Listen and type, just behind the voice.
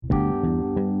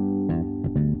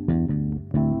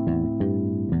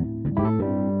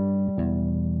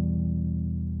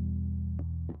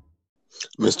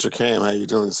Mr. Cam, how you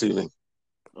doing this evening?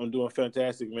 I'm doing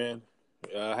fantastic, man.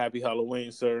 Happy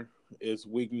Halloween, sir. It's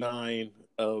week 9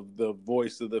 of the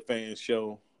Voice of the Fans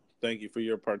show. Thank you for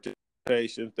your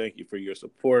participation. Thank you for your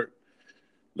support.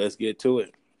 Let's get to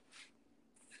it.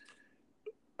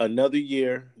 Another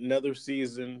year, another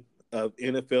season of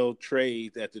NFL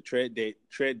trades at the trade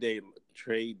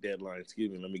deadline.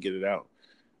 Excuse me. Let me get it out.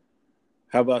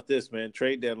 How about this, man?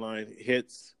 Trade deadline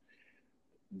hits.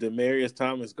 Demarius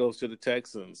Thomas goes to the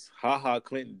Texans.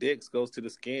 Clinton Dix goes to the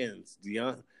Skins.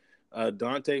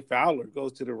 Dante Fowler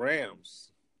goes to the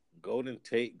Rams. Golden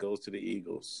Tate goes to the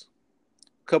Eagles.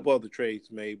 A couple other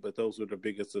trades made, but those were the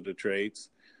biggest of the trades,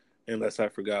 unless I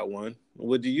forgot one.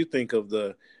 What do you think of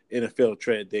the NFL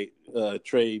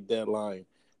trade deadline?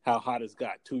 How hot it's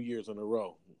got 2 years in a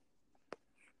row?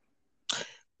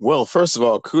 Well, first of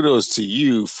all, kudos to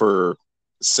you for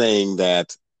saying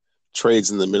that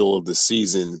trades in the middle of the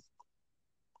season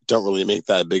don't really make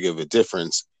that big of a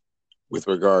difference with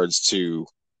regards to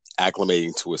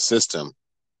acclimating to a system.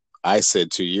 I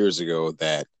said 2 years ago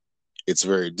that it's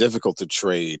very difficult to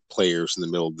trade players in the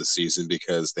middle of the season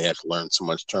because they have to learn so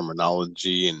much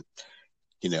terminology and,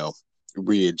 you know,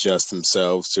 readjust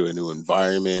themselves to a new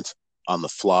environment on the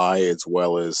fly, as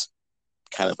well as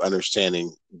kind of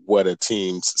understanding what a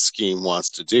team's scheme wants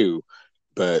to do.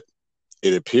 But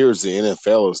it appears the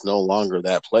NFL is no longer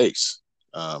that place.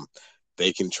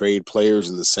 They can trade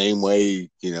players in the same way,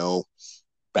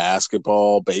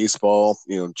 basketball, baseball,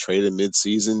 trade a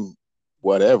midseason,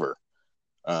 whatever.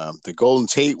 The Golden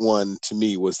Tate one to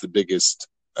me was the biggest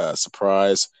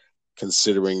surprise,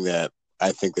 considering that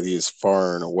I think that he is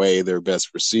far and away their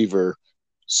best receiver.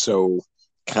 So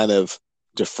kind of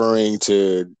deferring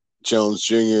to Jones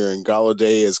Jr. and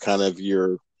Golladay as kind of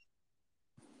your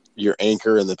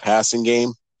anchor in the passing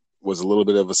game was a little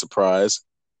bit of a surprise.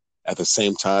 At the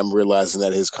same time, realizing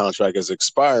that his contract is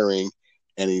expiring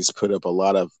and he's put up a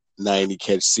lot of 90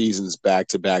 catch seasons back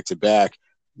to back to back,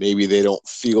 maybe they don't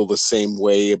feel the same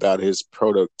way about his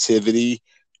productivity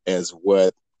as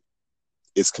what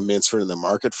is commensurate in the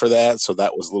market for that. So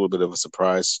that was a little bit of a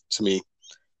surprise to me.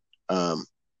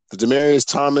 The Demarius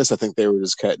Thomas, I think they were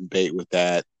just cutting bait with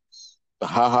that.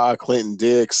 The Clinton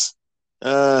Dix,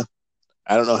 I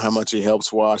don't know how much he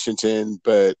helps Washington,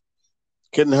 but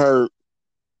couldn't hurt.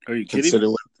 Are you kidding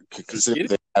me?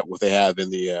 Considering what they have in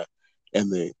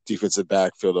the defensive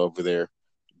backfield over there.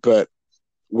 But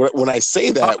when I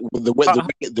say that,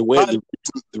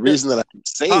 the reason that I'm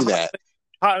saying that,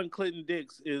 Clinton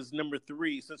Dix is number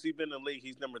 3 since he's been in the league.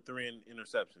 He's number 3 in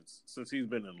interceptions since he's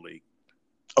been in the league.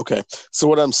 Okay, so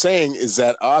what I'm saying is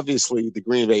that obviously the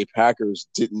Green Bay Packers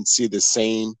didn't see the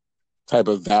same type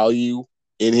of value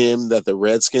in him that the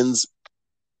Redskins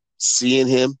see in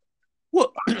him.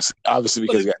 Well, obviously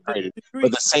because he got traded, but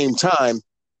at the same time,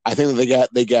 I think that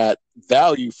they got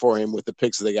value for him with the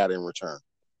picks that they got in return.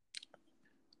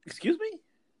 Excuse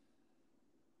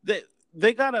me?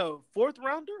 They got a 4th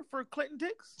rounder for Clinton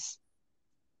Dix?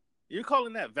 You're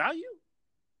calling that value?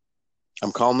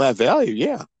 I'm calling that value,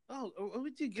 yeah. Oh,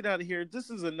 would you get out of here? This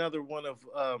is another one of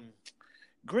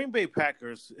Green Bay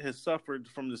Packers has suffered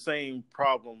from the same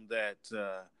problem that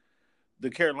the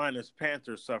Carolina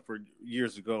Panthers suffered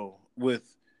years ago with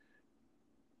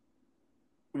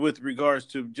regards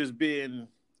to just being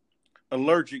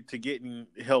allergic to getting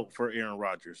help for Aaron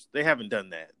Rodgers. They haven't done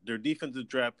that. Their defensive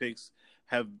draft picks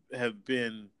have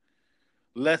been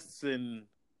less than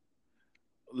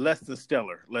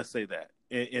stellar. Let's say that.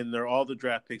 And they're all the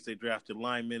draft picks they drafted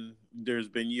linemen. There's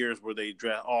been years where they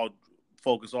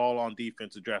focus all on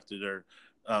defense and drafted their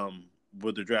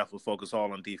where the draft was focused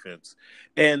all on defense,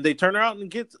 and they turn around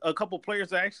and get a couple players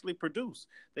that actually produce.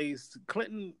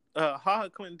 Clinton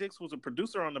Dix was a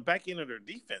producer on the back end of their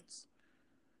defense.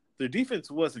 Their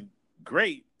defense wasn't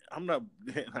great. I'm not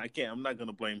going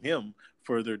to blame him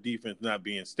for their defense not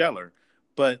being stellar,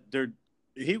 but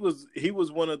he was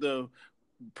one of the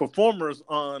performers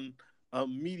on a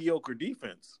mediocre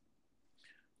defense.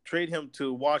 Trade him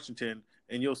to Washington,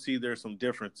 and you'll see there's some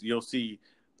difference. You'll see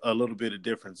a little bit of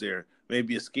difference there.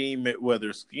 Maybe a scheme, whether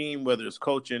it's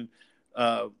coaching.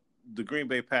 The Green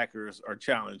Bay Packers are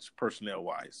challenged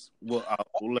personnel-wise. Well,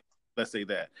 let's say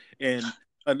that. And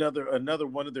another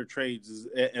one of their trades is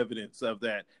evidence of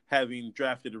that. Having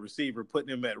drafted a receiver, putting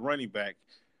him at running back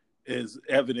is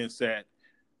evidence that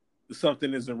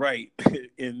something isn't right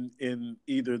in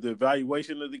either the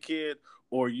evaluation of the kid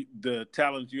or the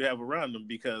talent you have around them.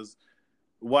 Because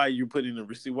why are you putting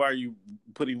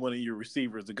one of your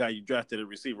receivers, the guy you drafted a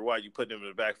receiver? Why are you putting him in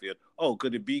the backfield? Oh,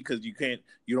 could it be because you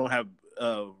don't have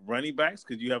running backs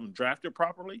because you haven't drafted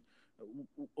properly?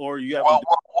 or you have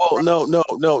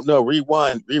No.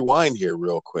 Rewind here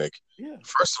real quick. Yeah.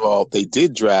 First of all, they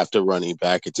did draft a running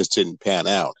back. It just didn't pan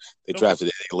out. They drafted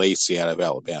Eddie Lacy out of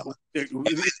Alabama. And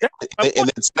then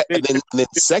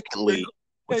secondly,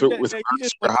 with Dick,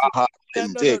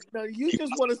 you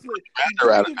just want to say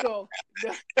I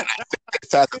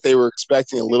thought that they were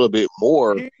expecting a little bit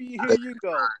more Here you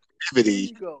go.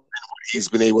 He's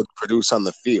been able to produce on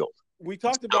the field. We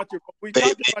talked about your.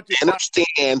 They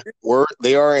understand where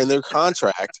they are in their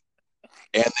contract,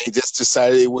 and they just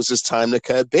decided it was just time to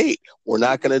cut bait. We're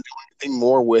not going to do anything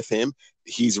more with him.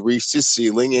 He's reached his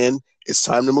ceiling, and it's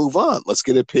time to move on. Let's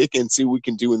get a pick and see what we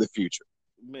can do in the future.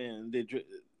 Man,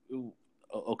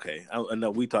 okay. I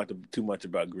know we talked too much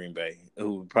about Green Bay,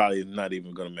 who probably not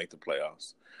even going to make the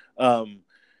playoffs.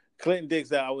 Clinton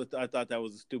Dix, I thought that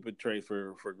was a stupid trade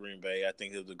for Green Bay. I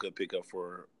think it was a good pickup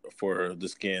for the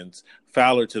Skins.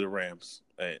 Fowler to the Rams.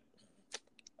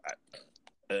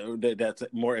 That's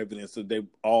more evidence that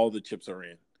all the chips are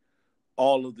in.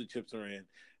 All of the chips are in.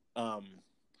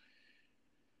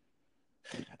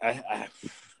 I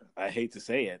hate to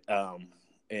say it,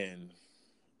 and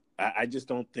I just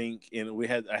don't think. And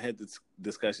I had this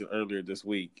discussion earlier this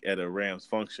week at a Rams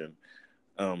function.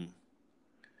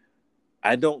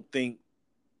 I don't think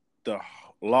the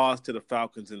loss to the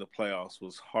Falcons in the playoffs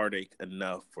was heartache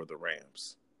enough for the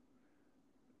Rams.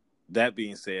 That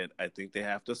being said, I think they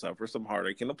have to suffer some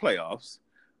heartache in the playoffs.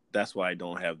 That's why I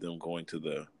don't have them going to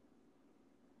the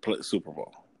Super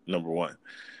Bowl, number one.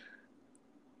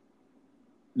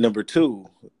 Number two,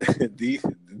 they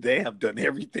have done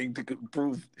everything to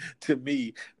prove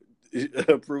me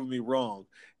wrong.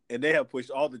 And they have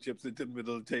pushed all the chips into the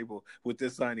middle of the table with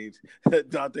this signing.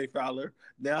 Dante Fowler.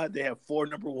 Now they have 4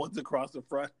 number ones across the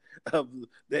front of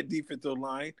that defensive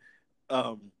line.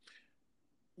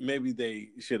 Maybe they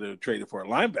should have traded for a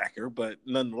linebacker, but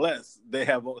nonetheless,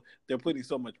 they're putting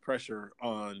so much pressure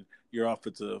on your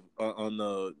on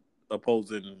the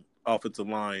opposing offensive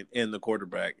line and the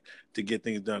quarterback to get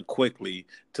things done quickly.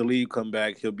 Talib come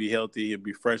back, he'll be healthy, he'll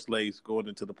be fresh legs going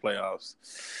into the playoffs.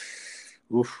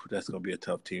 Oof, that's going to be a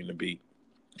tough team to beat.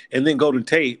 And then Golden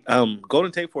Tate for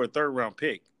a 3rd round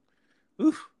pick.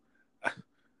 Oof.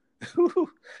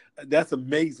 That's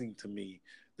amazing to me.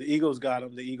 The Eagles got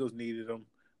him. The Eagles needed him.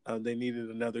 They needed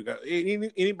another guy.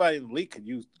 Anybody in the league could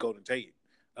use Golden Tate.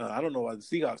 I don't know why the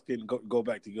Seahawks didn't go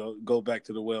back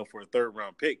to the well for a 3rd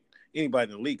round pick.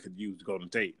 Anybody in the league could use Golden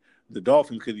Tate. The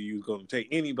Dolphins could have used Golden Tate.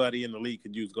 Anybody in the league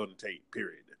could use Golden Tate,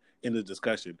 period. In the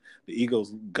discussion, the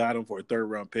Eagles got him for a 3rd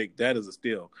round pick. That is a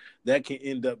steal. That can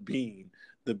end up being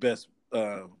the best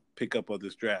pickup of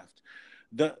this draft.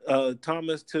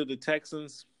 Thomas to the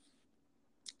Texans.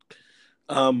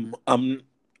 I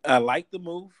like the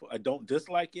move. I don't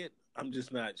dislike it. I'm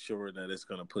just not sure that it's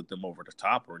going to put them over the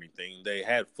top or anything. They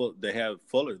had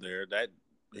Fuller there. That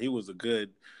he was a good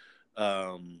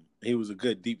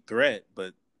deep threat,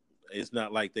 but it's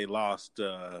not like they lost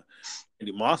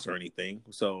Eddie Moss or anything.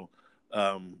 So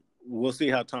we'll see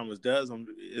how Thomas does. I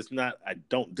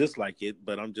don't dislike it,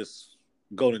 but I'm just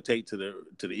Golden Tate to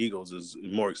the Eagles is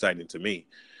more exciting to me.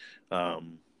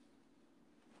 And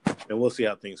we'll see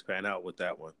how things pan out with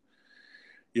that one.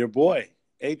 Your boy,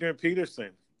 Adrian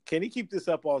Peterson. Can he keep this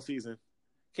up all season?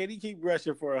 Can he keep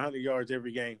rushing for 100 yards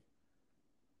every game?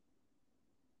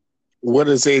 What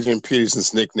is Adrian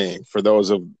Peterson's nickname for those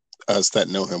of us that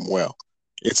know him well?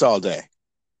 It's all day.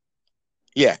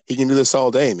 Yeah, he can do this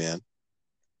all day, man.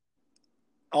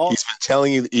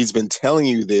 He's been telling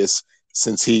you this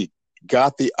since he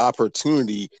got the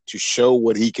opportunity to show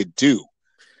what he could do.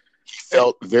 He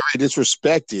felt very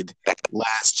disrespected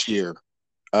last year,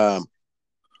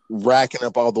 racking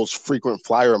up all those frequent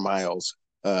flyer miles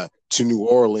to New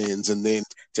Orleans and then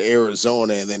to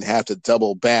Arizona and then have to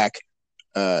double back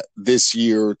this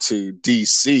year to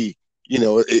DC. You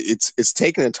know, it's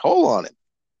taken a toll on him.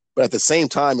 But at the same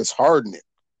time, it's hardened him.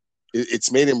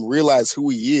 It's made him realize who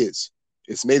he is.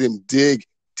 It's made him dig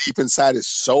deep inside his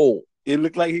soul. It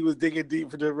looked like he was digging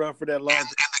deep for the run for that long. And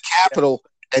the capital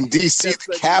and DC,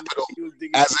 the capital,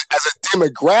 as a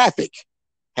demographic,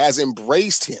 has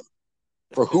embraced him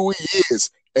for who he is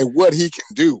and what he can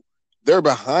do. They're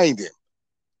behind him.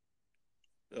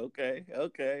 Okay.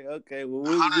 Well,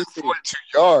 142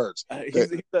 yards.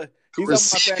 He's on my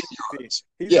fantasy team.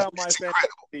 He's on my fantasy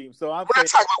team. So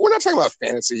we're not talking about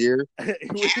fantasy here. We're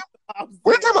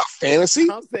not talking about fantasy.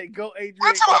 I'm saying go, Adrian. We're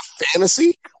not talking about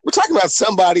fantasy. We're talking about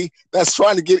somebody that's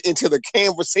trying to get into the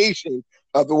conversation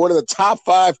of one of the top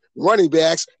 5 running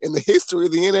backs in the history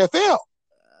of the NFL.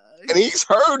 And he's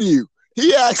heard you.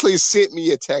 He actually sent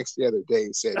me a text the other day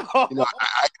and said,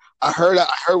 I heard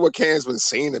what Cam's been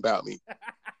saying about me.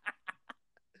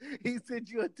 He sent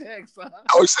you a text. Huh?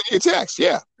 Oh, he sent you a text.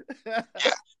 Yeah. Yeah.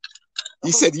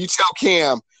 He said, "You tell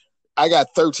Cam I got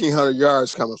 1,300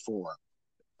 yards coming for him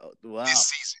Wow. this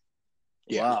season."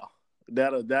 Yeah. Wow.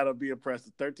 That'll be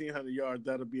impressive. 1,300 yards.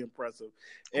 That'll be impressive.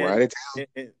 And, Write it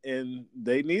down. and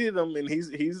they needed him, and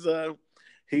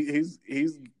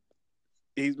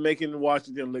he's making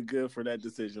Washington look good for that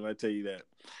decision. I tell you that.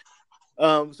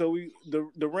 So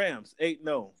the Rams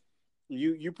 8-0.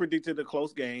 You predicted a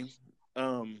close game.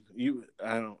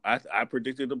 I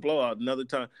predicted a blowout. Another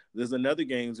time, there's another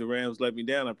game the Rams let me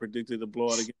down. I predicted a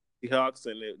blowout against the Seahawks,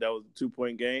 and that was a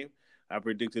 2-point game. I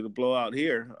predicted a blowout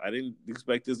here. I didn't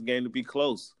expect this game to be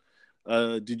close.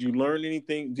 Did you learn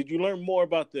anything? Did you learn more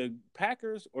about the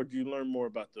Packers, or did you learn more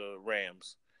about the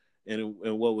Rams? And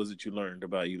what was it you learned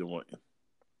about either one?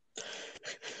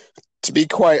 To be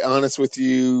quite honest with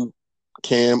you,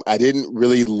 Cam, I didn't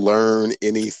really learn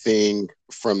anything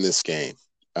from this game.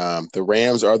 The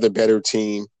Rams are the better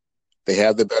team. They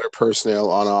have the better personnel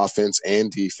on offense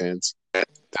and defense.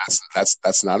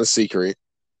 That's not a secret.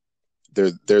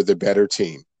 They're the better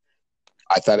team.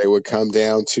 I thought it would come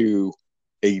down to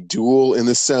a duel in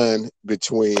the sun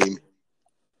between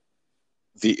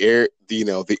the heir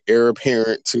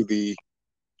apparent to the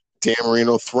Dan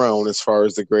Marino throne as far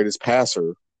as the greatest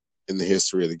passer in the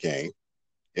history of the game,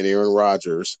 and Aaron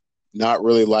Rodgers, not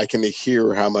really liking to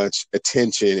hear how much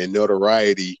attention and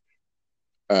notoriety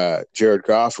Jared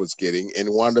Goff was getting, and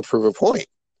wanted to prove a point.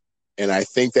 And I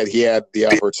think that he had the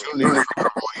opportunity to prove a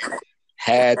point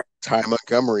had Ty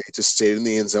Montgomery just stayed in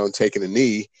the end zone taking a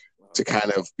knee to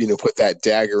kind of, put that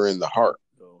dagger in the heart.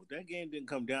 So that game didn't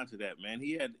come down to that, man.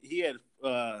 He had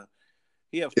 40,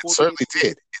 it certainly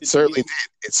did. It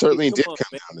certainly did come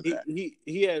down to that.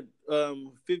 He had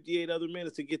 58 other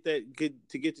minutes to get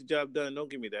the job done. Don't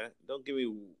give me that. Don't give me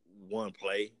one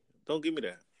play. Don't give me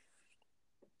that.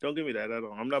 Don't give me that at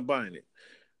all. I'm not buying it.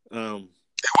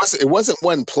 It wasn't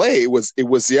one play. It was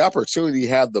the opportunity to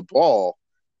have the ball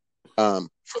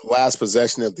for the last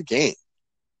possession of the game,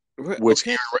 which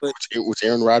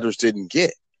Aaron Rodgers didn't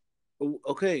get.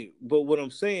 Okay, but what I'm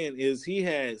saying is he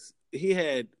had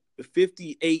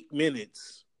 58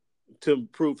 minutes to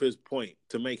prove his point,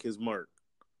 to make his mark.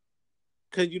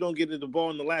 Because you don't get the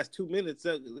ball in the last 2 minutes.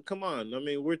 Come on. I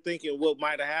mean, we're thinking what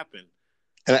might have happened.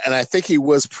 And I think he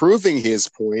was proving his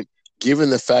point, given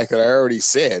the fact that I already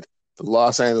said the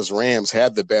Los Angeles Rams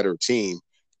had the better team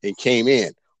and came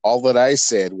in. All that I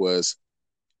said was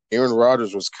Aaron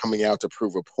Rodgers was coming out to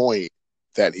prove a point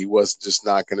that he was just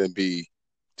not going to be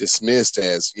dismissed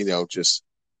as, just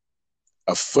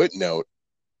a footnote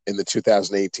in the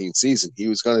 2018 season. He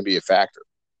was going to be a factor.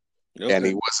 Okay. And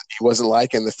he wasn't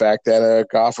liking the fact that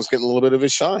Goff was getting a little bit of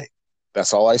his shine.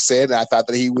 That's all I said. And I thought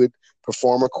that he would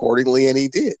perform accordingly, and he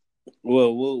did.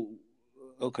 Well,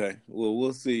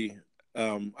 we'll see.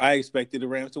 I expected the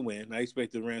Rams to win. I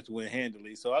expected the Rams to win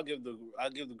handily. So I'll give the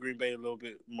Green Bay a little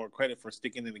bit more credit for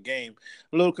sticking in the game.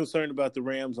 I'm a little concerned about the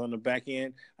Rams on the back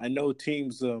end. I know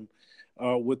teams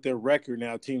with their record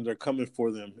now, teams are coming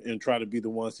for them and try to be the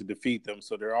ones to defeat them.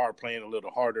 So they are playing a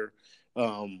little harder.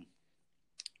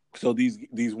 So these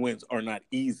wins are not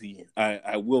easy.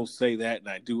 I will say that, and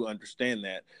I do understand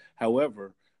that.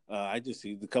 However, I just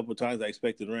see the couple of times I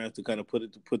expected the Rams to kind of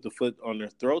put the foot on their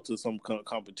throats of some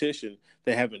competition.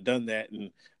 They haven't done that, and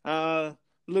a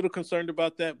little concerned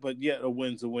about that. But yet, a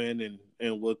win's a win,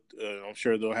 and we'll, I'm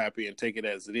sure they're happy and take it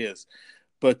as it is.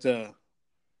 But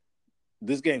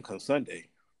this game comes Sunday.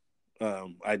 I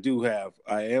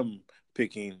am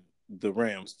picking the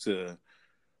Rams to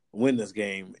win this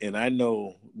game, and I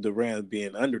know the Rams,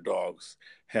 being underdogs,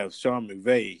 have Sean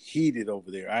McVay heated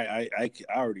over there. I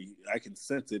can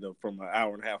sense it from an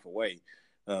hour and a half away.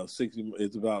 60,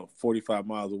 it's about 45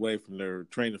 miles away from their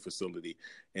training facility,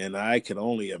 and I can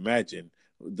only imagine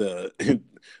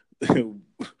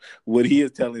what he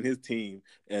is telling his team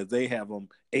as they have them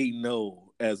 8-0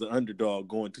 as an underdog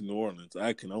going to New Orleans.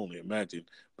 I can only imagine.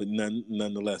 But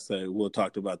nonetheless, we'll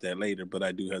talk about that later. But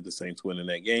I do have the Saints winning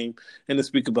that game. And to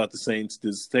speak about the Saints,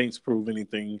 did the Saints prove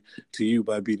anything to you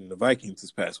by beating the Vikings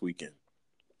this past weekend?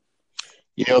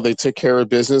 They took care of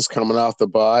business coming off the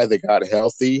bye. They got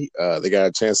healthy. They got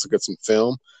a chance to get some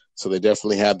film. So they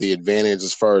definitely have the advantage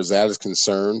as far as that is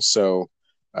concerned. So,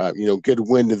 good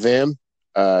win to them.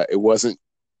 It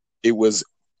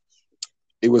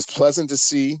was pleasant to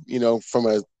see, from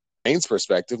a Saints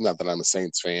perspective, not that I'm a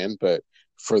Saints fan, but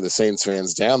for the Saints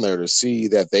fans down there to see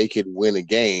that they could win a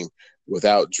game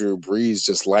without Drew Brees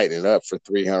just lighting it up for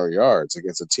 300 yards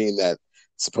against a team that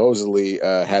supposedly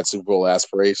had Super Bowl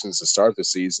aspirations to start the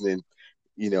season. And,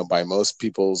 by most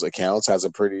people's accounts, has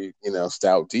a pretty,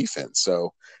 stout defense.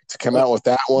 So to come out with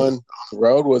that one on the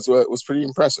road was pretty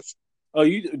impressive. Oh,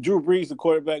 Drew Brees, the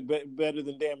quarterback, better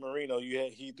than Dan Marino.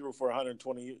 He threw for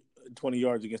 120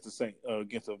 yards against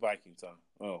the Vikings. Huh?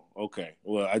 Oh, okay.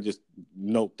 Well, I just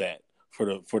note that for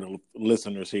the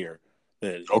listeners here.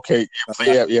 Okay,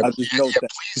 yeah.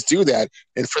 Please do that.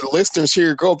 And for the listeners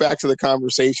here, go back to the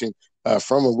conversation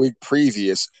from a week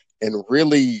previous and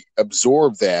really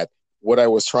absorb that. What I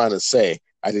was trying to say,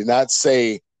 I did not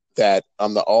say that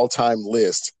on the all-time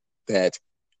list that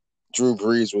Drew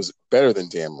Brees was better than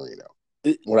Dan Marino.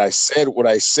 What I said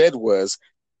was,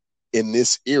 in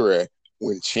this era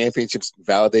when championships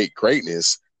validate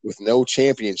greatness, with no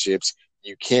championships,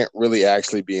 you can't really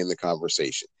actually be in the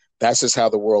conversation. That's just how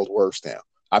the world works now.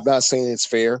 I'm not saying it's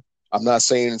fair. I'm not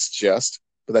saying it's just,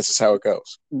 but that's just how it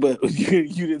goes. But you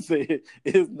didn't say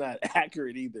it's not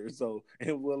accurate either. So,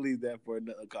 and we'll leave that for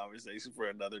another conversation for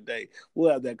another day.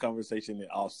 We'll have that conversation in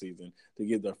off season to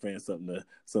give our fans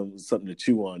something to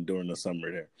chew on during the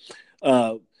summer there.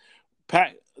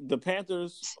 The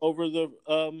Panthers over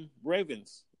the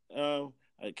Ravens.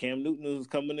 Cam Newton is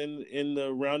coming in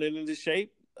the rounded into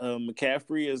shape.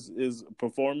 McCaffrey is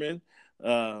performing.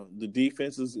 The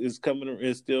defense is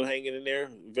still hanging in there,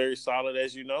 very solid,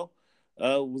 as you know.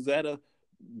 Was that a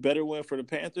better win for the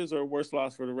Panthers or a worse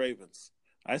loss for the Ravens?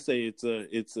 I say it's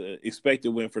a expected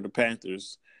win for the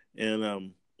Panthers,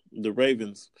 and the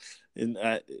Ravens. And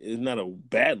it's not a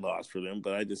bad loss for them,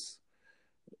 but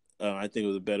I think it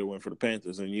was a better win for the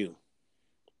Panthers than you.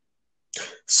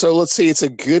 So let's see. It's a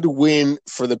good win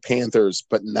for the Panthers,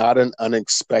 but not an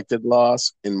unexpected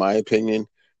loss, in my opinion,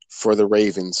 for the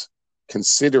Ravens,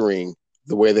 considering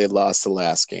the way they lost the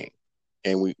last game.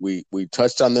 And we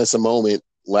touched on this a moment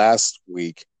last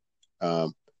week.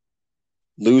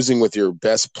 Losing with your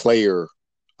best player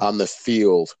on the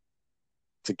field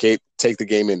to take the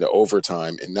game into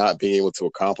overtime and not being able to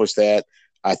accomplish that,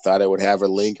 I thought it would have a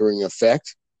lingering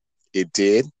effect. It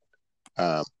did.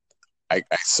 I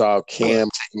saw Cam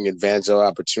taking advantage of the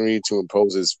opportunity to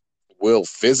impose his will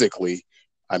physically.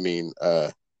 I mean,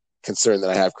 considering that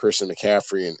I have Christian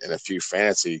McCaffrey in a few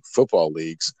fantasy football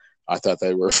leagues, I thought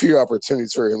there were a few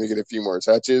opportunities for him to get a few more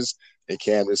touches. And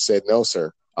Cam just said, no,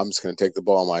 sir, I'm just going to take the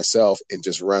ball myself and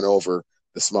just run over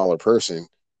the smaller person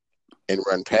and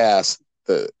run past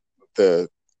the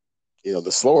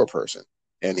slower person.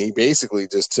 And he basically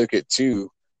just took it to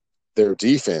their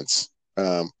defense,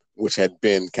 which had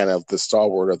been kind of the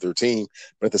stalwart of their team.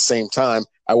 But at the same time,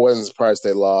 I wasn't surprised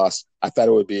they lost. I thought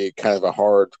it would be kind of a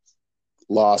hard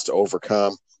loss to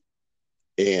overcome.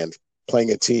 And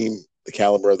playing a team the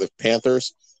caliber of the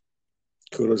Panthers,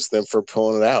 kudos to them for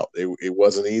pulling it out. It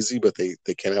wasn't easy, but they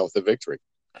came out with a victory.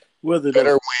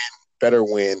 Better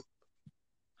win.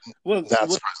 Not a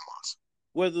surprising loss.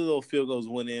 Whether those field goals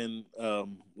went in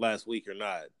last week or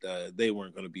not, they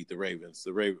weren't going to beat the Ravens.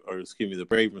 The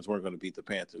Ravens weren't going to beat the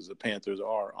Panthers. The Panthers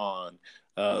are on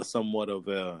somewhat of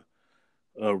a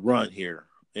run here,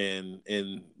 and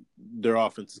their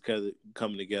offense is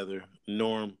coming together.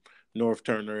 North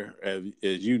Turner, as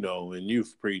you know and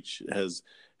you've preached,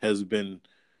 has been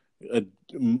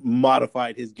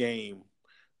modified his game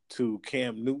to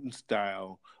Cam Newton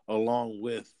style, along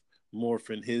with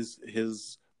morphing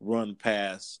his run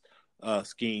pass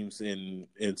schemes and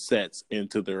sets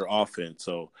into their offense.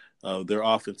 So their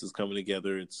offense is coming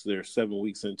together. They're 7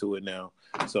 weeks into it now,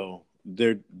 so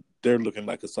they're looking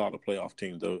like a solid playoff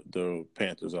team. The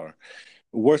Panthers are.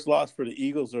 Worst loss for the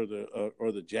Eagles or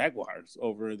the Jaguars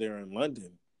over there in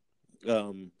London.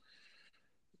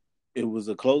 It was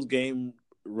a close game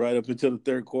right up until the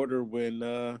third quarter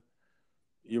when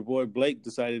your boy Blake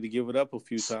decided to give it up a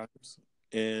few times,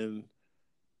 and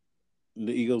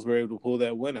the Eagles were able to pull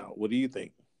that win out. What do you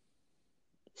think?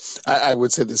 I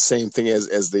would say the same thing as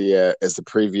the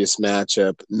previous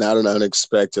matchup. Not an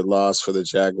unexpected loss for the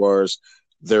Jaguars.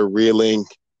 They're reeling.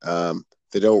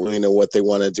 They don't really know what they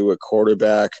want to do at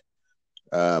quarterback.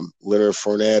 Leonard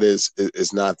Fournette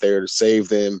is not there to save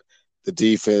them. The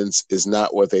defense is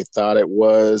not what they thought it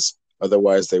was.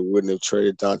 Otherwise, they wouldn't have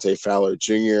traded Dante Fowler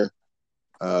Jr.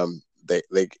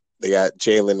 They got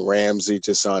Jalen Ramsey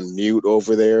just on mute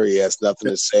over there. He has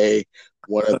nothing to say.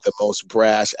 One of the most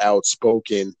brash,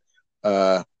 outspoken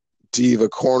diva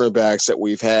cornerbacks that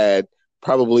we've had.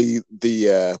 Probably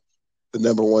the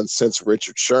number one since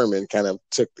Richard Sherman kind of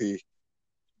took the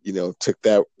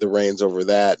reins over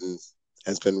that and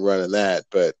has been running that.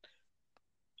 But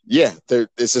yeah, they're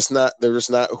just not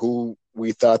who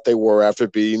we thought they were after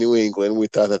beating New England. We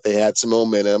thought that they had some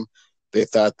momentum. They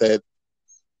thought that,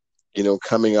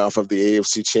 coming off of the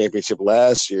AFC Championship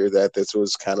last year, that this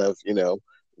was kind of,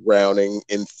 rounding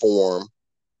in form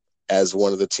as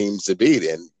one of the teams to beat.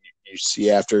 And you see,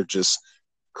 after just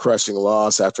crushing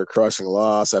loss after crushing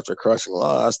loss after crushing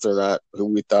loss, they're not who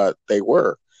we thought they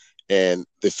were. And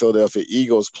the Philadelphia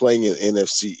Eagles playing in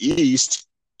NFC East,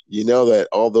 you know that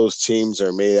all those teams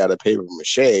are made out of paper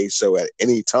mache. So at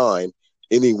any time,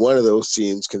 any one of those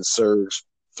teams can surge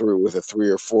through with a 3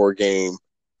 or 4 game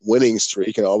winning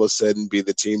streak and all of a sudden be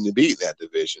the team to beat in that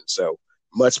division. So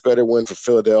much better win for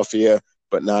Philadelphia,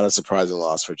 but not a surprising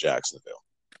loss for Jacksonville.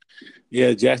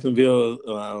 Yeah, Jacksonville,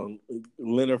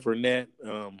 Leonard Fournette,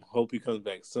 hope he comes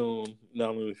back soon, not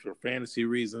only for fantasy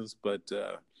reasons, but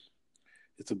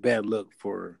it's a bad look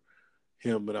for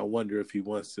him, and I wonder if he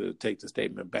wants to take the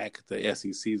statement back. The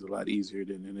SEC is a lot easier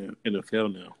than in the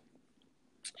NFL now.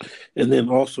 And then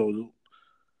also,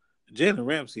 Jalen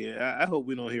Ramsey, I hope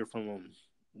we don't hear from him.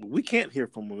 We can't hear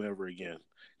from him ever again,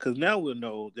 because now we'll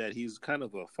know that he's kind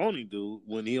of a phony dude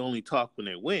when he only talks when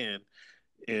they win,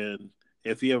 and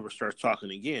if he ever starts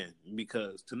talking again,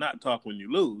 because to not talk when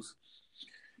you lose,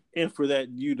 and for that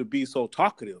you to be so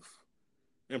talkative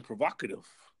and provocative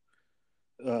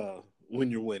when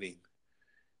you're winning,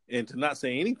 and to not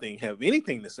say anything, have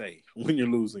anything to say when you're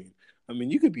losing. I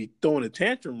mean, you could be throwing a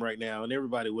tantrum right now and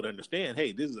everybody would understand,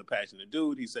 hey, this is a passionate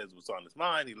dude. He says what's on his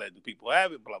mind. He let the people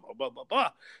have it, blah, blah, blah, blah, blah.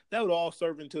 That would all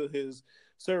serve to his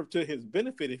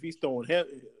benefit if he's throwing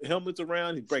helmets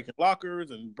around, he's breaking lockers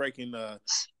and breaking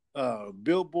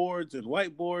billboards and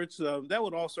whiteboards. That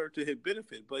would all serve to his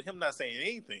benefit. But him not saying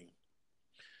anything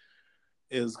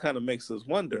is kind of makes us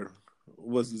wonder,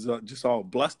 was it just all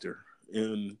bluster?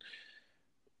 And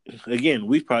again,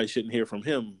 we probably shouldn't hear from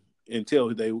him until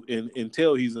he's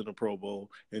in the Pro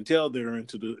Bowl, until they're in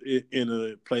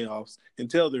the playoffs,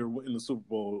 until they're in the Super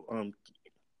Bowl.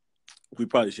 We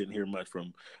probably shouldn't hear much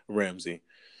from Ramsey.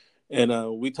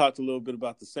 And we talked a little bit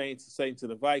about the Saints and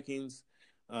the Vikings.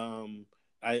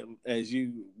 As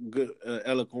you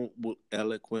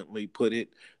eloquently put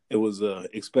it, it was an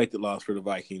expected loss for the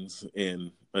Vikings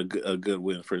and a good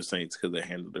win for the Saints because they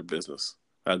handled their business.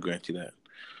 I'll grant you that.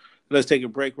 Let's take a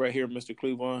break right here, Mr.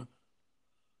 Cleveland.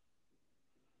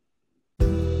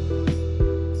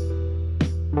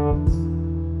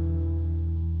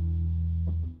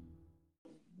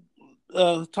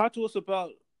 Talk to us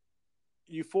about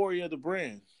Euphoria, the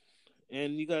brand.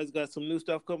 And you guys got some new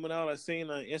stuff coming out. I seen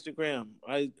on Instagram,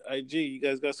 IG. You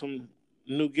guys got some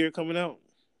new gear coming out.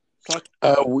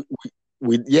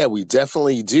 We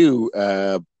definitely do.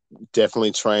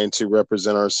 Definitely trying to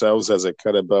represent ourselves as a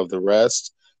cut above the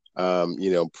rest.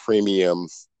 Premium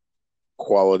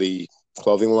quality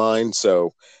clothing line.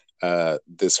 So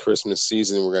this Christmas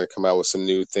season, we're going to come out with some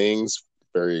new things.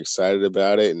 Very excited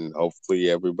about it, and hopefully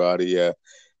everybody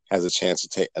has a chance to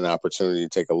take an opportunity to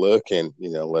take a look and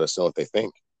let us know what they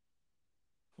think.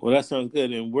 Well, that sounds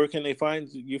good. And where can they find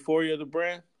Euphoria, the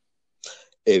brand?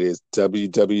 It is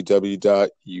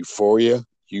www.euphoria,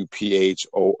 UPHORIA,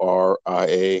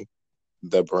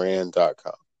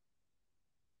 thebrand.com.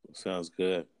 Sounds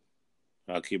good.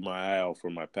 I'll keep my eye out for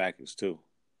my package too.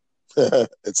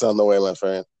 It's on the way, my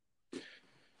friend.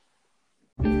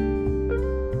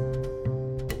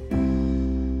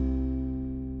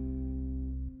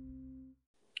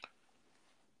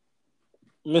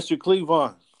 Mr.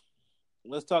 Cleveland,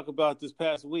 let's talk about this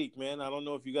past week, man. I don't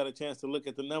know if you got a chance to look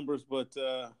at the numbers, but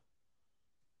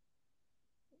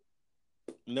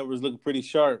numbers look pretty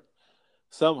sharp.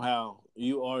 Somehow,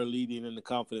 you are leading in the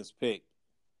confidence pick.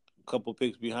 A couple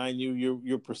picks behind you.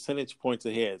 You're percentage points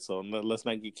ahead, so let's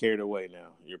not get carried away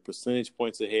now. You're percentage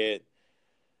points ahead,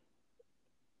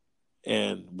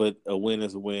 but a win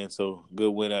is a win, so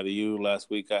good win out of you. Last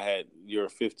week, I had your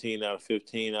 15 out of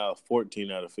 15 out of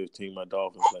 14 out of 15. My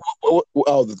Dolphins.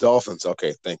 Oh, the Dolphins.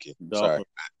 Okay, thank you. Sorry.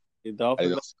 The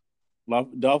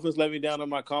Dolphins let me down on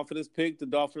my confidence pick. The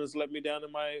Dolphins let me down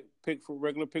in my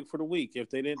regular pick for the week.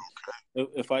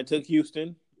 If I took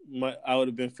Houston, I would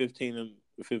have been 14 and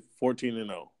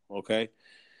 0. Okay,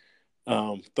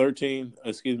 13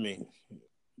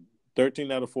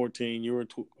 out of 14. You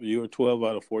were 12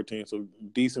 out of 14. So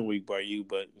decent week by you,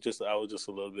 but I was just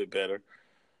a little bit better.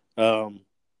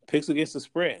 Picks against the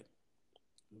spread,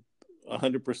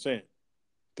 100%.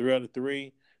 3 out of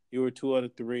 3. You were 2 out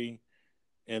of 3.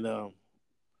 And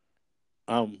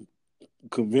I'm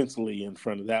convincingly in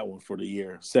front of that one for the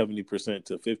year, 70%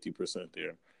 to 50%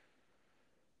 there.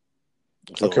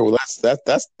 So, okay, well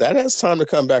that has time to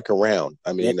come back around.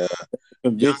 I mean,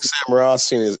 young Sam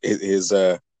Rothstein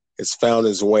has found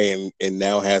his way and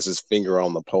now has his finger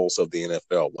on the pulse of the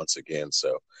NFL once again.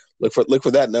 So look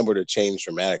for that number to change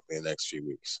dramatically in the next few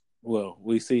weeks. Well,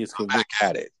 we see it's I'm back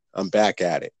at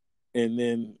it. And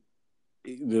then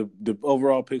The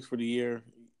overall picks for the year,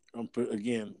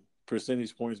 again,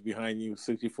 percentage points behind you,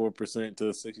 64% to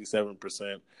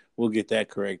 67%. We'll get that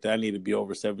correct. I need to be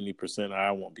over 70%.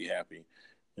 I won't be happy.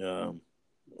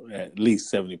 At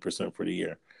least 70% for the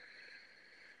year.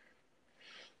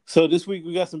 So this week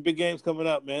we got some big games coming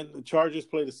up, man. The Chargers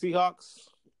play the Seahawks,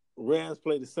 Rams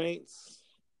play the Saints,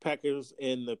 Packers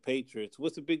and the Patriots.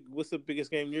 What's the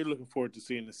biggest game you're looking forward to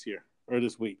seeing this year or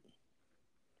this week?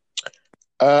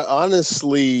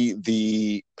 Honestly,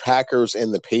 the Packers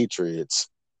and the Patriots.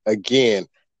 Again,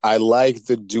 I like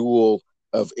the duel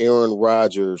of Aaron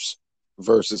Rodgers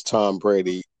versus Tom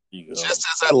Brady, just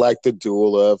as I like the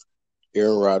duel of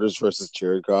Aaron Rodgers versus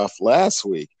Jared Goff last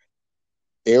week.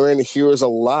 Aaron hears a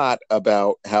lot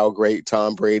about how great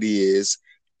Tom Brady is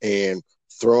and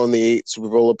throwing the 8 Super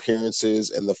Bowl appearances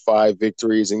and the 5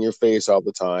 victories in your face all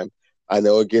the time. I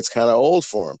know it gets kind of old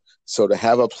for him. So to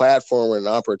have a platform and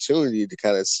an opportunity to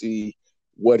kind of see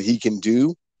what he can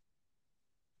do,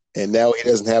 and now he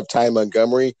doesn't have Ty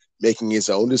Montgomery making his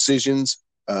own decisions,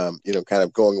 kind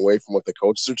of going away from what the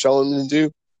coaches are telling him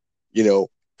to do,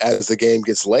 as the game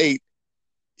gets late,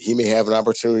 he may have an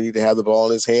opportunity to have the ball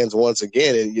in his hands once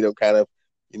again and,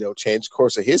 change the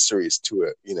course of histories to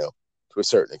a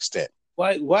certain extent.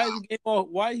 Why the game?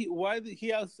 Why did he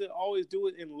has to always do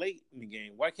it in late in the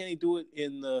game? Why can't he do it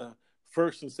in the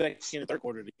first and second and third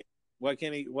quarter of the game? Why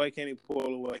can't he pull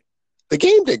away? The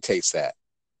game dictates that,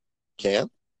 Cam.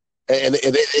 And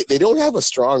they don't have a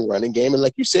strong running game, and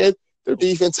like you said, their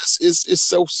defense is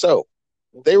so.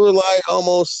 They rely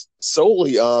almost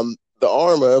solely on the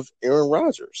arm of Aaron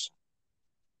Rodgers.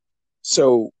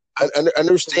 So,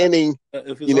 understanding,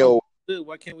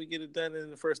 why can't we get it done in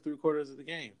the first 3 quarters of the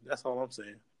game? That's all I'm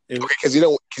saying. Because you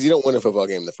don't win a football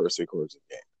game in the first 3 quarters of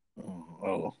the game.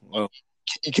 Oh.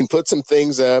 You can put some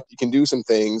things up, you can do some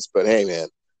things, but hey, man,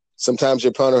 sometimes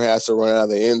your punter has to run out of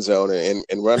the end zone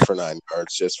and run for 9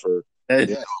 yards just for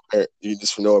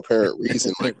for no apparent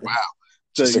reason. Like, wow,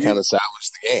 just to kind of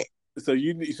salvage the game. So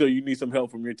you need some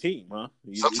help from your team, huh?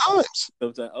 Sometimes.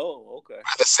 Oh, okay.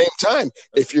 At the same time,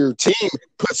 if your team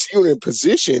puts you in a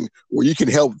position where you can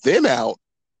help them out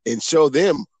and show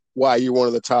them why you're one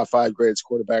of the top 5 greatest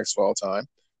quarterbacks of all time,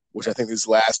 which I think these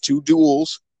last 2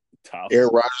 duels, Aaron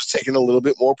Rodgers taking a little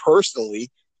bit more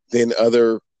personally than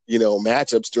other,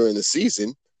 matchups during the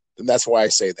season, then that's why I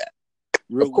say that.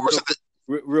 Real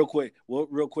quick,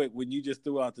 when you just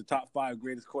threw out the top 5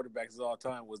 greatest quarterbacks of all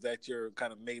time, was that your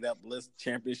kind of made up list,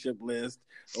 championship list,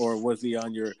 or was he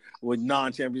on your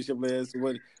non-championship list?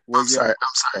 I'm sorry.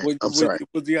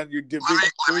 Was he on your Division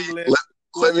 3 list?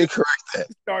 Let me correct that.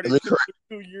 Let me correct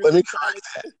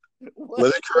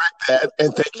that.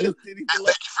 And thank you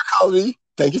for calling me.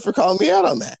 Thank you for calling me out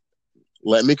on that.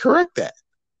 Let me correct that.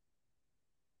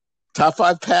 Top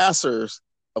 5 passers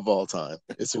of all time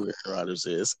is who Aaron Rodgers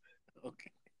is.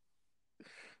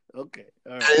 Okay.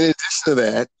 All right. And in addition to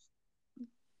that,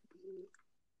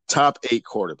 top 8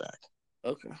 quarterback.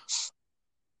 Okay.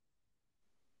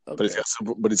 But he's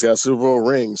got a Super Bowl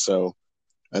ring, so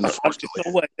unfortunately,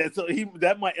 so what? So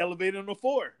that might elevate him to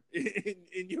 4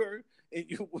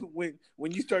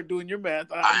 when you start doing your math.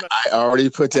 I already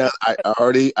put down. I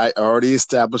already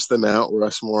established the Mount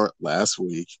Rushmore last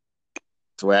week.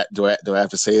 Do I have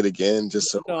to say it again?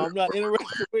 Just so no, I'm not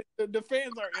interested. The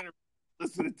fans aren't interested.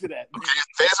 Listening to that. Okay,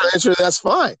 fans are interested. That's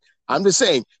fine. I'm just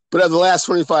saying. But of the last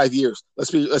 25 years,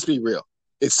 let's be real.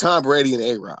 It's Tom Brady and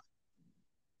A-Rod.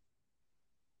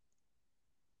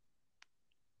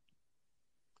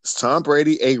 It's Tom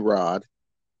Brady, A-Rod,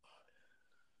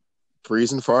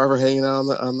 Breeze and Favre hanging out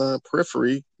on the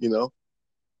periphery.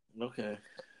 Okay.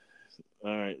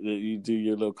 All right. You do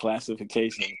your little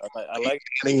classification. I like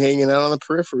hanging out on the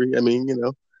periphery. I mean,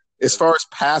 as far as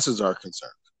passes are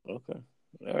concerned. Okay.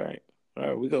 All right.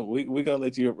 We're gonna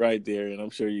let you right there, and I'm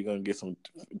sure you're gonna get some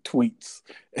tweets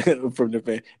from the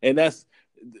fan. And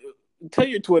tell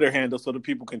your Twitter handle so the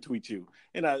people can tweet you.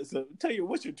 And tell you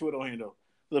what's your Twitter handle.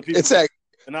 So the people it's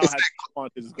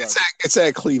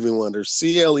at Cleveland Wonder.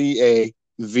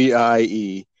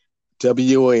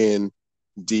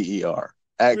 CLEAVIEWONDER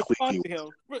at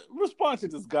Cleveland. Respond to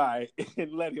this guy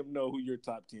and let him know who your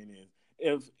top 10 is.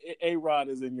 If A-Rod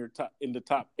is in the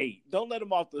top 8, don't let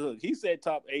him off the hook. He said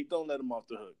top 8, don't let him off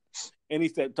the hook. And he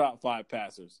said top 5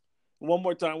 passers. One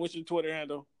more time, what's your Twitter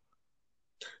handle?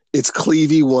 It's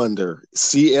Clevie Wonder.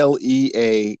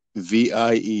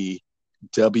 CLEAVIEWONDER.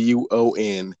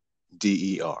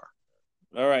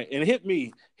 All right, and hit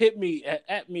me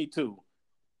at me too.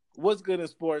 What's good in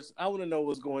sports? I want to know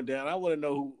what's going down. I want to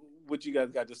know what you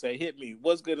guys got to say. Hit me.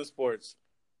 What's good in sports?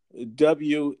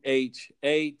 WHATS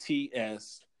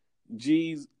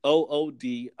GOODIN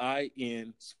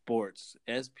Sports,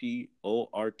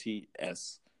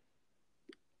 SPORTS.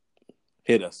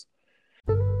 Hit us.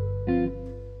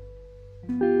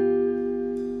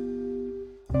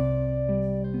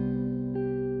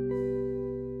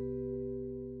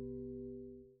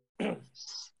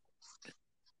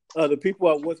 The people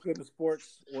at What's Good in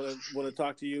Sports want to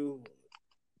talk to you,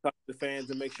 talk to the fans,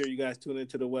 and make sure you guys tune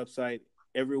into the website.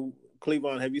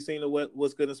 Cleavon, have you seen the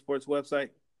What's Good in Sports website?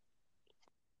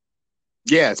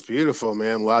 Yeah, it's beautiful,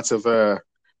 man. Lots of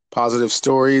positive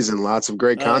stories and lots of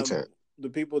great content. The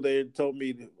people they told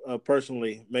me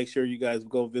personally, make sure you guys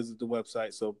go visit the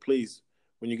website. So please,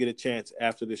 when you get a chance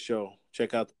after the show,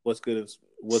 check out What's Good in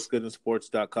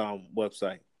Sports.com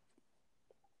website.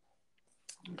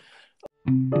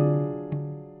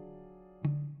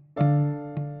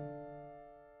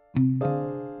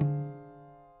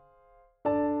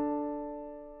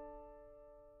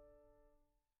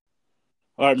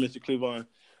 All right, Mr. Cleavon.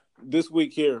 This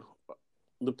week here,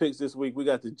 the picks this week, we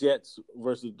got the Jets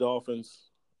versus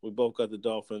Dolphins. We both got the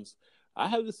Dolphins. I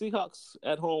have the Seahawks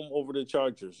at home over the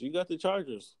Chargers. You got the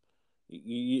Chargers.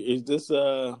 Is this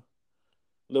the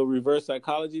reverse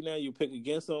psychology now? You pick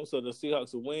against them so the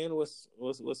Seahawks will win? What's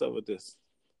up with this?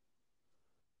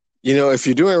 You know, if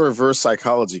you're doing reverse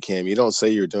psychology, Cam, you don't say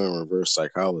you're doing reverse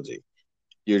psychology.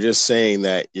 You're just saying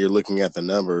that you're looking at the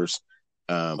numbers.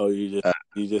 You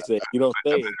just say you don't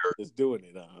say it, just doing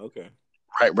it. Okay.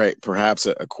 Right. Perhaps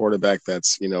a quarterback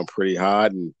that's pretty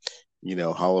hot and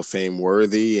Hall of Fame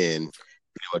worthy, and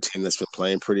a team that's been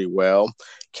playing pretty well.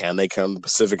 Can they come to the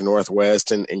Pacific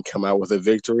Northwest and come out with a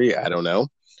victory? I don't know.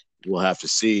 We'll have to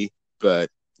see. But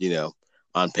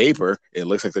on paper, it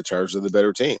looks like the Chargers are the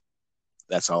better team.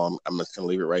 That's all. I'm just gonna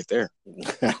leave it right there.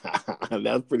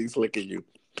 That's pretty slick of you.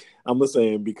 I'm just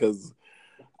saying because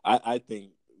I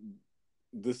think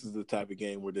this is the type of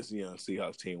game where this young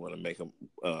Seahawks team want to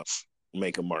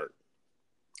make a mark.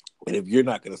 And if you're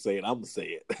not going to say it, I'm going to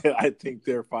say it. I think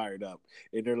they're fired up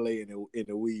and they're laying in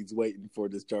the weeds waiting for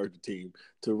this Charger team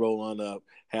to roll on up,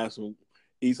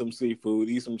 eat some seafood,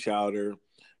 eat some chowder,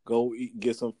 go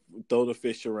throw the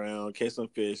fish around, catch some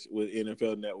fish with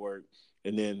NFL Network,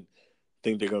 and then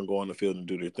think they're going to go on the field and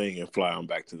do their thing and fly on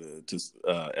back to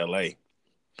L.A.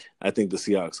 I think the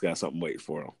Seahawks got something waiting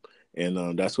for them.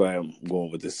 And that's why I'm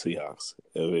going with the Seahawks.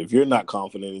 If you're not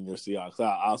confident in your Seahawks,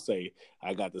 I'll say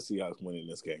I got the Seahawks winning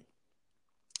this game.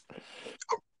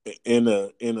 In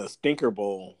a stinker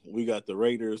bowl, we got the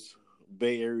Raiders,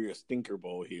 Bay Area stinker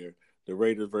bowl here. The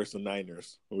Raiders versus the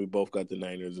Niners. We both got the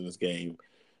Niners in this game.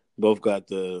 Both got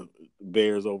the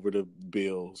Bears over the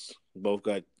Bills. Both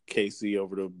got KC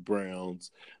over the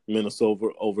Browns. Minnesota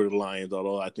over the Lions,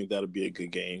 although I think that'll be a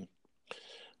good game.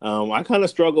 I kind of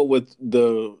struggle with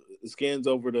the Skins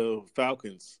over the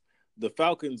Falcons. The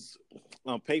Falcons,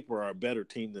 on paper, are a better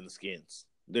team than the Skins.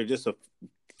 They're just a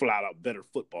flat-out better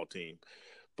football team.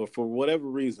 But for whatever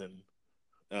reason,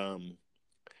 I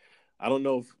don't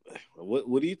know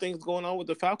what do you think is going on with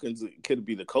the Falcons? Could it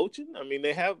be the coaching? I mean,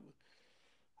 they have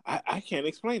I can't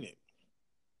explain it.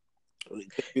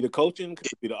 Could it be the coaching?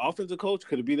 Could it be the offensive coach?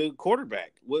 Could it be the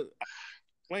quarterback?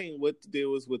 Explain what the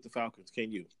deal is with the Falcons.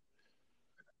 Can you?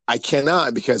 I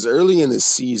cannot, because early in the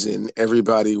season,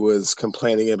 everybody was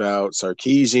complaining about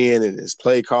Sarkisian and his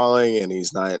play calling, and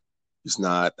he's not,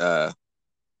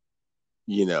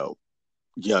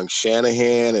 young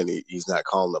Shanahan, and he's not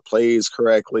calling the plays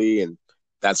correctly, and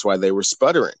that's why they were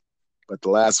sputtering. But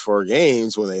the last 4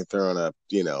 games, when they've thrown up,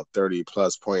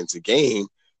 30-plus points a game,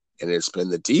 and it's been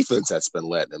the defense that's been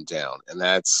letting them down, and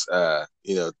that's,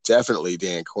 definitely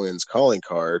Dan Quinn's calling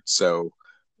card. So,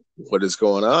 what is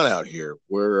going on out here?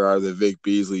 Where are the Vic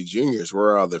Beasley Juniors?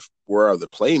 Where are the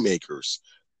playmakers?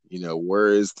 Where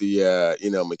is the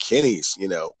McKinney's?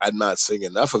 I'm not seeing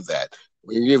enough of that.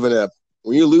 When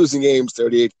you're losing games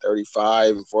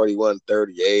 38-35 and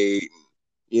 41-38,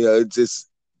 it's just,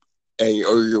 or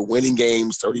you're winning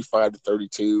games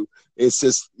 35-32. It's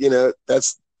just,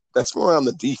 that's more on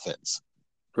the defense.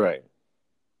 Right.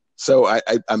 So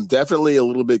I'm definitely a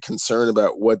little bit concerned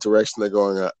about what direction they're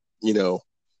going,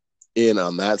 in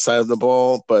on that side of the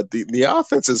ball, but the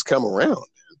offense has come around.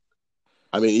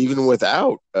 I mean, even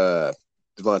without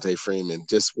Devontae Freeman,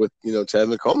 just with Chad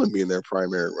McCollum being their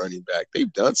primary running back,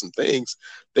 they've done some things.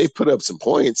 They've put up some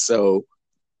points, so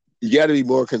you got to be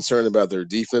more concerned about their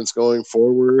defense going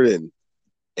forward.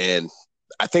 And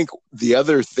I think the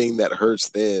other thing that hurts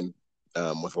them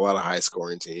with a lot of high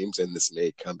scoring teams, and this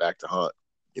may come back to haunt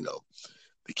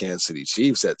the Kansas City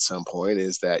Chiefs at some point,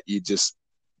 is that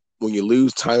when you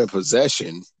lose time of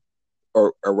possession,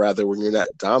 or rather when you're not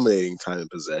dominating time of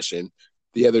possession,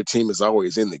 the other team is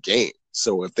always in the game.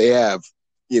 So if they have,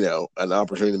 an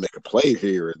opportunity to make a play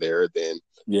here or there, then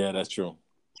yeah, that's true.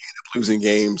 Losing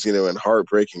games, in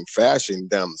heartbreaking fashion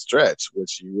down the stretch,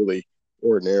 which you really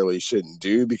ordinarily shouldn't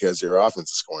do because your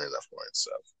offense is scoring enough points.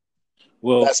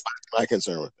 So, that's my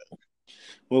concern with them.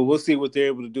 Well, we'll see what they're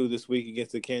able to do this week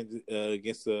against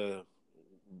the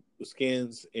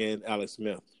Skins and Alex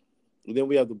Smith. And then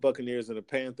we have the Buccaneers and the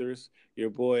Panthers. Your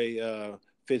boy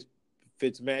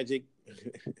Fitzmagic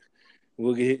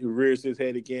rears his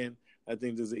head again. I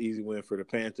think this is an easy win for the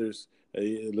Panthers.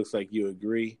 It looks like you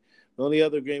agree. The only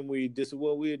other game we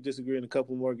disagree in a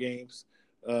couple more games.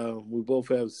 We both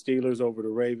have Steelers over the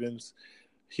Ravens,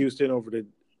 Houston over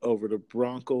the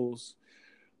Broncos.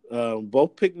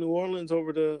 Both picked New Orleans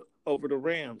over the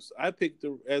Rams. I picked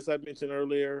as I mentioned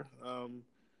earlier.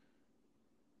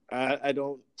 I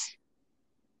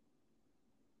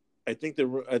think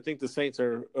the Saints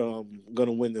are going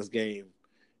to win this game.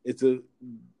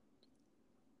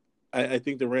 I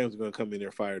think the Rams are going to come in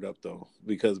there fired up, though,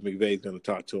 because McVay's going to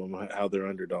talk to them how they're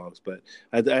underdogs. But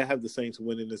I have the Saints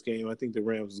winning this game. I think the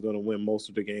Rams is going to win most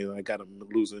of the game. I got them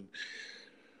losing.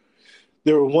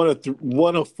 There were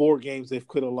one of 4 games they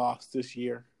could have lost this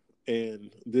year, and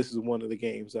this is one of the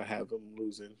games I have them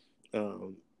losing.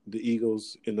 The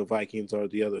Eagles and the Vikings are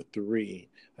the other 3.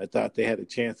 I thought they had a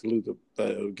chance to lose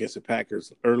against the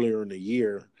Packers earlier in the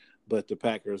year, but the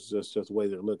Packers just the way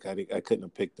they look. I couldn't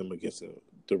have picked them against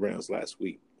the Rams last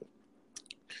week.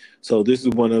 So this is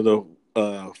one of the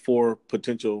 4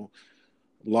 potential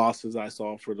losses I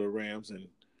saw for the Rams, and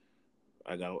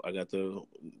I got the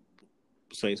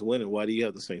Saints winning. Why do you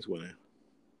have the Saints winning?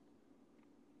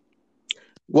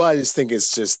 Well, I just think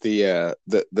it's just the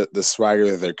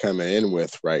swagger that they're coming in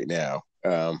with right now.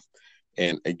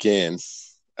 And again,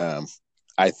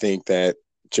 I think that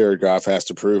Jared Goff has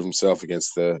to prove himself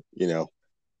against the younger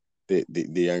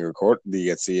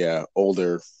against the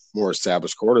older, more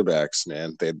established quarterbacks.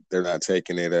 Man, they're not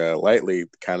taking it lightly.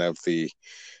 Kind of the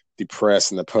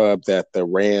press and the pub that the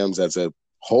Rams as a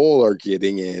whole are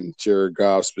getting, and Jared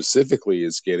Goff specifically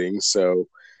is getting. So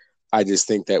I just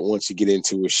think that once you get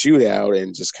into a shootout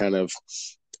and just kind of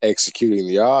executing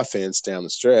the offense down the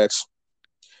stretch.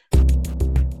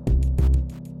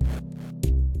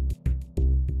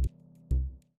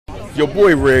 Your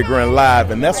boy Red Grant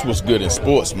live, and that's what's good in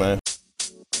sports, man.